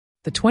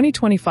The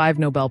 2025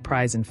 Nobel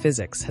Prize in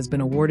Physics has been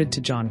awarded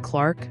to John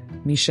Clarke,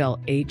 Michel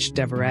H.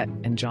 Devoret,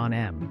 and John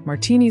M.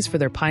 Martinis for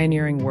their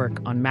pioneering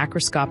work on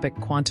macroscopic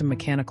quantum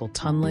mechanical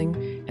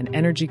tunneling and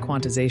energy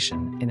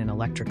quantization in an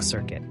electric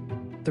circuit.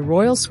 The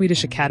Royal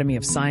Swedish Academy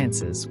of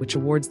Sciences, which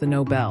awards the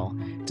Nobel,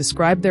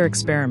 described their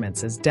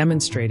experiments as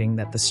demonstrating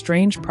that the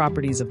strange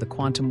properties of the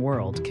quantum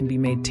world can be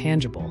made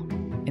tangible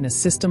in a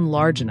system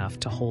large enough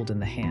to hold in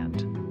the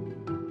hand.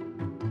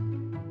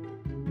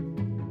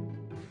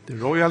 The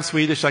Royal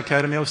Swedish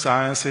Academy of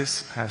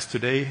Sciences has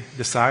today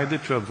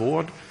decided to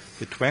award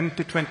the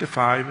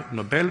 2025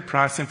 Nobel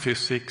Prize in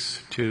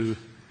Physics to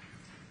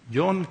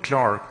John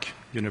Clarke,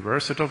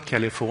 University of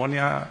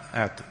California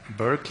at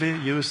Berkeley,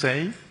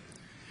 USA,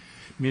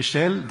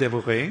 Michel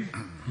Devoret,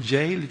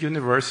 Yale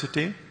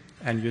University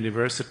and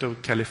University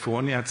of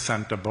California at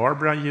Santa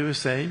Barbara,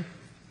 USA,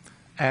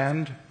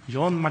 and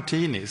John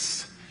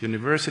Martinis,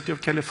 University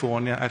of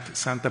California at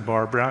Santa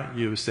Barbara,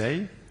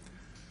 USA,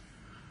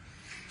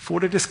 for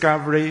the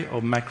discovery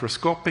of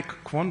macroscopic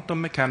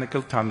quantum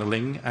mechanical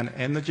tunneling and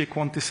energy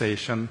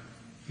quantization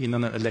in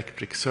an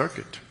electric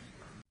circuit.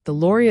 The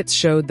laureates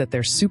showed that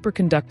their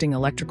superconducting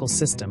electrical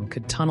system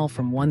could tunnel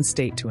from one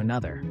state to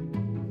another,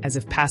 as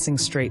if passing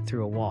straight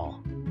through a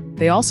wall.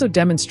 They also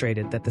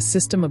demonstrated that the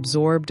system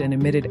absorbed and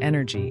emitted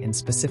energy in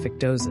specific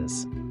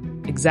doses,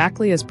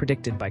 exactly as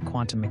predicted by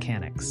quantum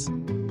mechanics.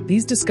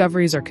 These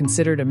discoveries are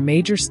considered a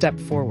major step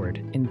forward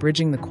in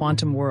bridging the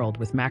quantum world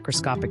with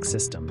macroscopic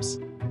systems,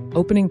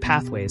 opening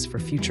pathways for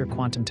future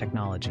quantum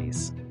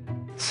technologies.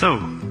 So,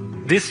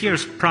 this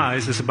year's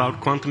prize is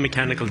about quantum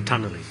mechanical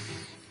tunneling.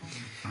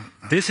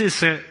 This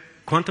is a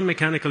quantum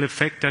mechanical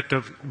effect that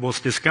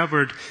was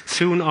discovered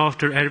soon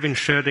after Erwin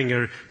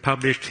Schrödinger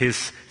published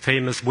his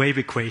famous wave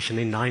equation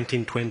in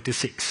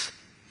 1926,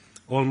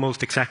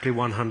 almost exactly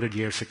 100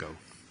 years ago.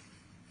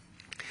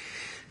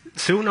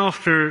 Soon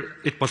after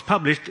it was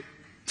published,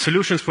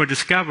 solutions were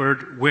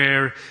discovered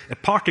where a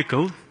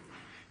particle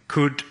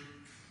could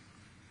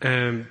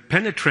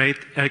penetrate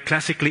a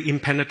classically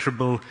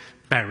impenetrable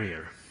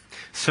barrier.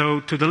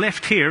 So to the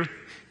left here,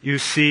 you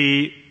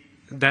see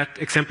that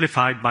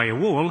exemplified by a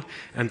wall,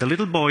 and the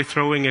little boy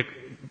throwing a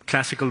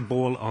classical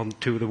ball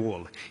onto the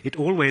wall. It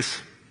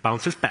always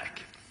bounces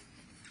back.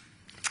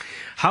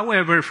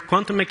 However,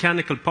 quantum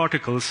mechanical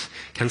particles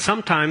can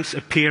sometimes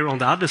appear on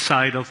the other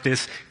side of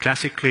this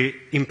classically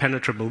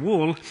impenetrable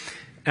wall,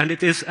 and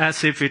it is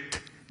as if it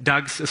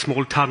dug a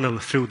small tunnel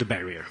through the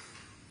barrier.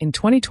 In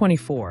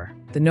 2024,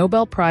 the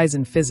Nobel Prize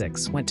in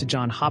Physics went to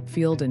John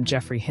Hopfield and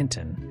Geoffrey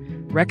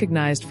Hinton,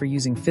 recognized for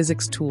using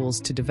physics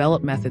tools to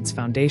develop methods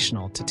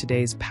foundational to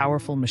today's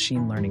powerful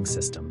machine learning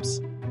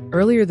systems.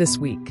 Earlier this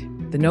week,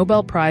 the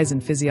Nobel Prize in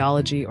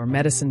Physiology or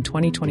Medicine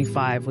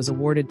 2025 was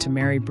awarded to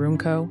Mary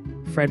Brunko,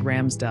 Fred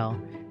Ramsdell,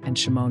 and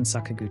Shimon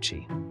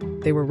Sakaguchi.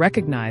 They were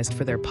recognized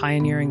for their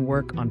pioneering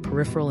work on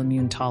peripheral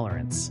immune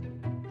tolerance,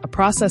 a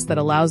process that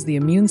allows the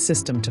immune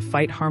system to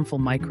fight harmful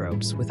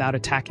microbes without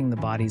attacking the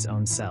body's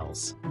own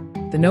cells.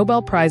 The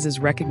Nobel Prizes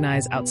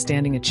recognize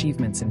outstanding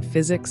achievements in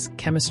physics,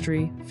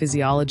 chemistry,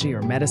 physiology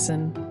or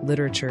medicine,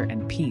 literature,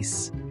 and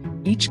peace,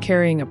 each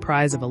carrying a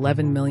prize of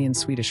 11 million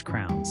Swedish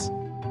crowns,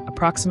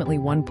 approximately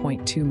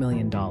 $1.2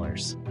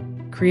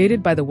 million.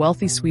 Created by the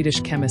wealthy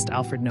Swedish chemist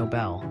Alfred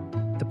Nobel,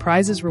 the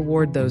prizes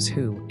reward those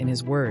who, in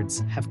his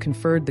words, have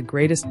conferred the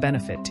greatest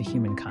benefit to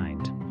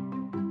humankind.